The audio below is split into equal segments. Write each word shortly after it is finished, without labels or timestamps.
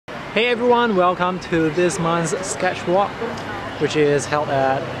Hey everyone, welcome to this month's Sketchwalk, which is held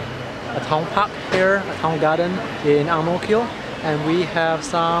at a town park here, a town garden in Ang Mo Kio, and we have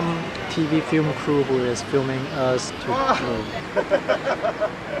some TV film crew who is filming us today.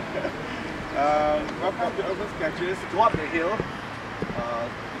 Welcome to Urban Sketches. Go up the hill.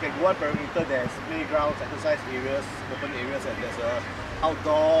 You can go on perimeter. There's playgrounds, exercise areas, open areas, and there's a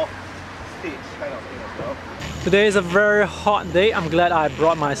outdoor stage kind of thing as well. Today is a very hot day. I'm glad I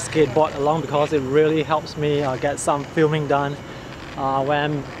brought my skateboard along because it really helps me get some filming done.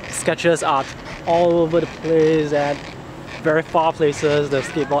 When sketches are all over the place at very far places, the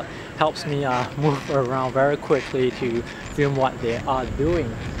skateboard helps me move around very quickly to film what they are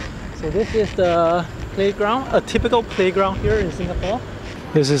doing. So this is the playground, a typical playground here in Singapore.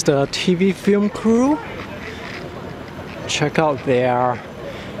 This is the TV film crew. Check out their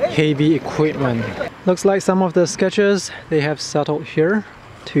heavy equipment. Looks like some of the sketches they have settled here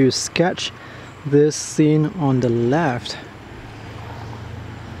to sketch this scene on the left.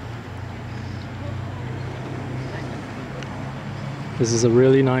 This is a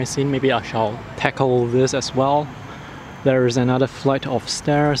really nice scene. Maybe I shall tackle this as well. There is another flight of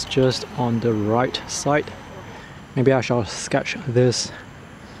stairs just on the right side. Maybe I shall sketch this.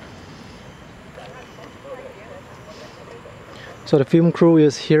 So the film crew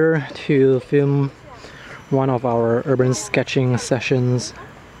is here to film one of our urban sketching sessions.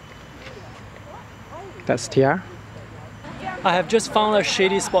 That's Tia. I have just found a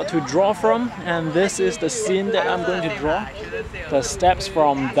shady spot to draw from, and this is the scene that I'm going to draw. The steps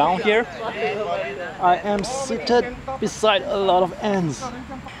from down here. I am seated beside a lot of ants.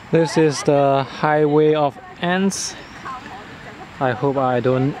 This is the highway of ants. I hope I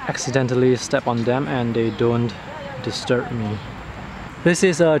don't accidentally step on them and they don't disturb me. This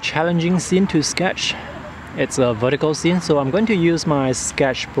is a challenging scene to sketch. It's a vertical scene, so I'm going to use my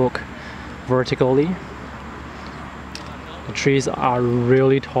sketchbook vertically. The trees are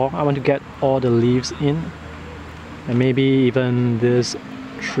really tall. I want to get all the leaves in, and maybe even this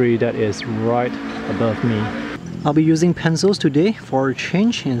tree that is right above me. I'll be using pencils today for a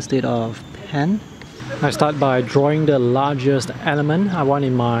change instead of pen. I start by drawing the largest element I want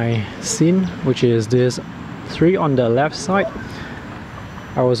in my scene, which is this tree on the left side.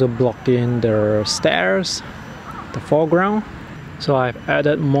 I also blocked in the stairs, the foreground. So I've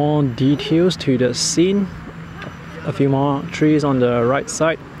added more details to the scene. A few more trees on the right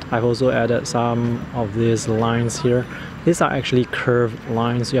side. I've also added some of these lines here. These are actually curved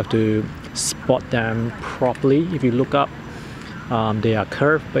lines. You have to spot them properly. If you look up, they are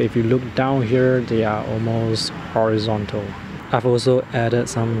curved, but if you look down here, they are almost horizontal. I've also added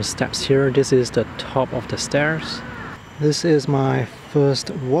some steps here. This is the top of the stairs. This is my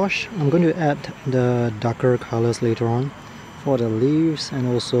first wash. I'm going to add the darker colors later on for the leaves and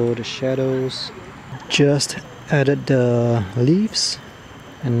also the shadows. Just added the leaves,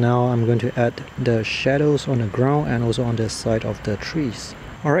 and now I'm going to add the shadows on the ground and also on the side of the trees.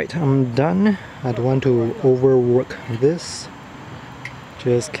 Alright, I'm done. I don't want to overwork this.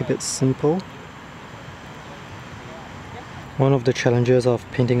 Just keep it simple. One of the challenges of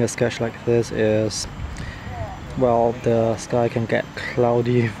painting a sketch like this is, well, the sky can get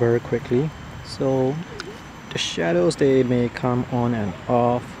cloudy very quickly. So the shadows, they may come on and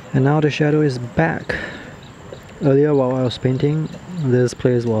off. And now the shadow is back. Earlier while I was painting, this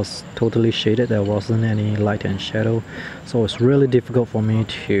place was totally shaded. There wasn't any light and shadow. So it's really difficult for me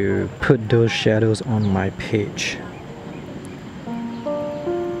to put those shadows on my page.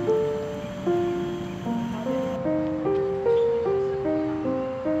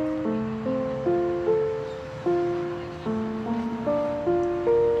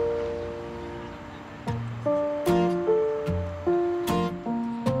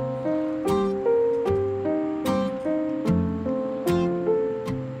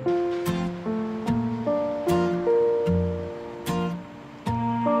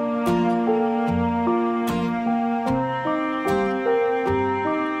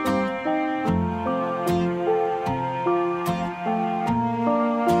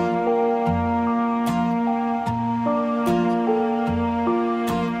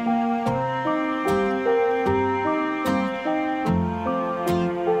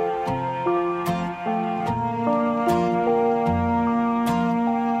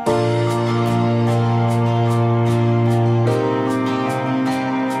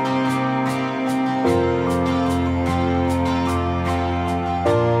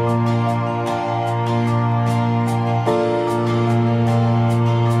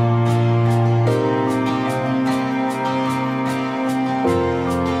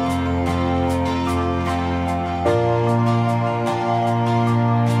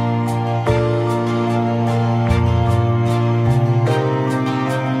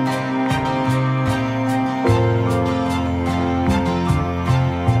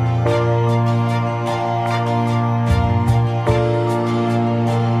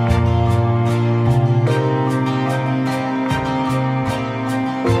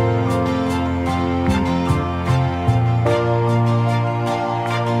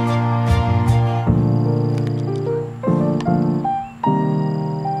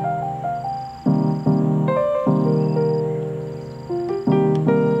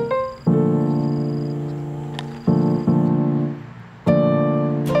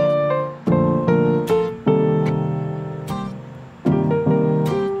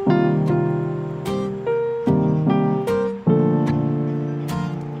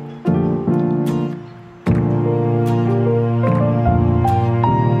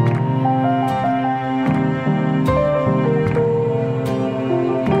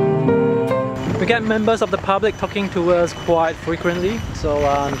 We get members of the public talking to us quite frequently. So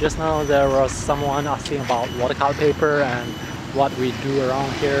just now there was someone asking about watercolor paper and what we do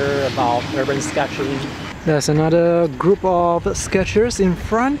around here about urban sketching. There's another group of sketchers in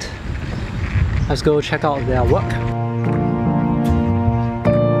front. Let's go check out their work.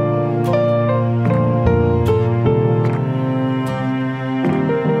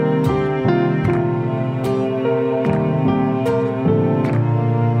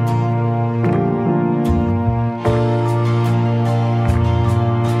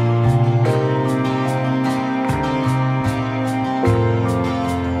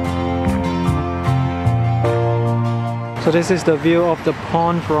 So this is the view of the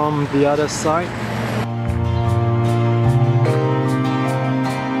pond from the other side.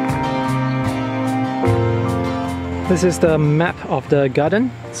 This is the map of the garden.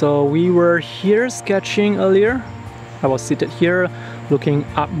 So we were here sketching earlier. I was seated here looking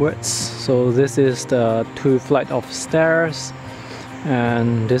upwards. So this is the 2 flights of stairs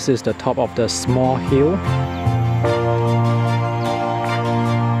and this is the top of the small hill.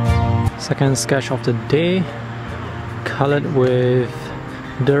 Second sketch of the day, colored with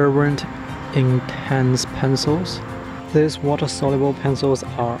Derwent Intense pencils. These water-soluble pencils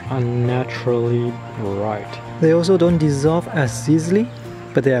are unnaturally bright. They also don't dissolve as easily,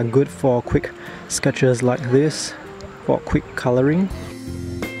 but they are good for quick sketches like this, for quick coloring.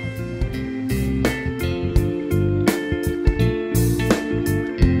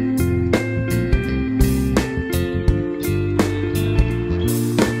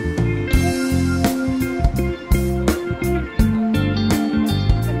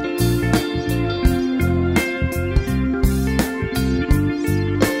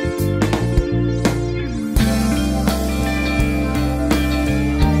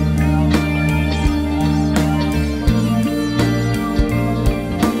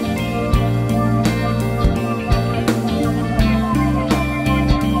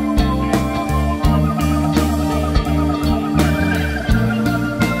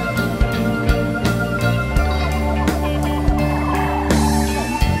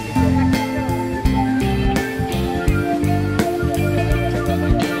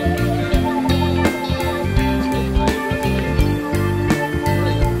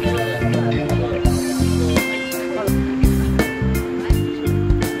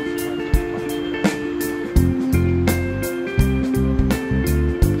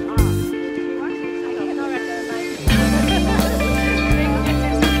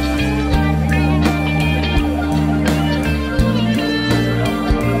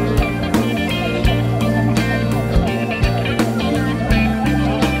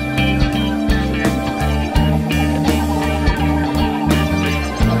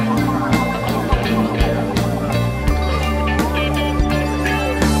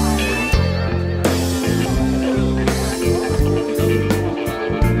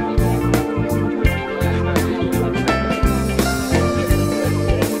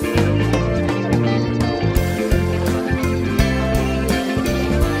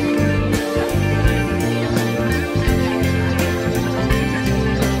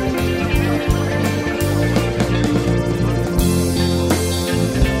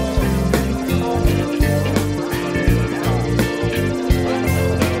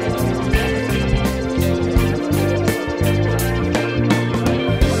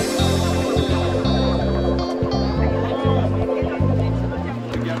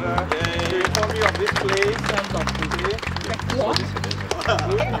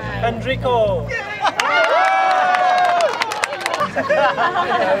 Enrico!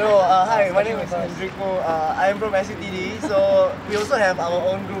 Hello, hi, my name is Enrico. I'm from SCTD, so we also have our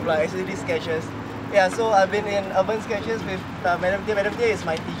own group, like SCTD Sketches. Yeah, so I've been in Urban Sketches with Madam Tia. Madam Tia is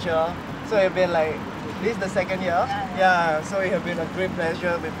my teacher, so I've been like, this is the 2nd year. Yeah, so it has been a great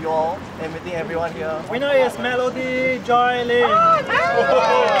pleasure with you all and meeting everyone here. Winner is Melody Joy Lin.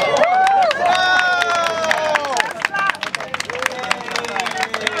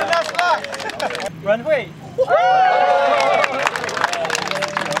 Renhui.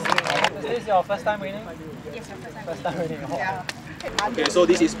 Is this your first time winning? Yes, first time winning. Yeah. Okay, so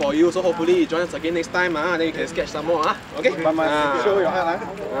this is for you. So hopefully you join us again next time. Then you can sketch some more. Okay? Show your hand.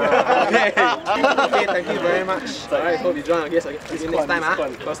 Okay. Okay, thank you very much. Alright, hope you join us again next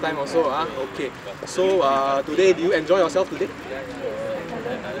time. First time also. Okay. So today, do you enjoy yourself today?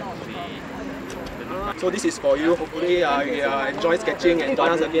 So this is for you. Hopefully you enjoy sketching and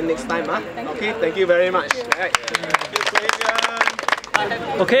join us again next time. Okay, thank you very much. Right.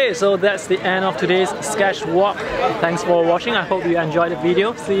 Okay, so that's the end of today's sketch walk. Thanks for watching. I hope you enjoyed the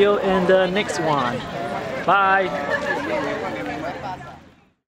video. See you in the next one. Bye.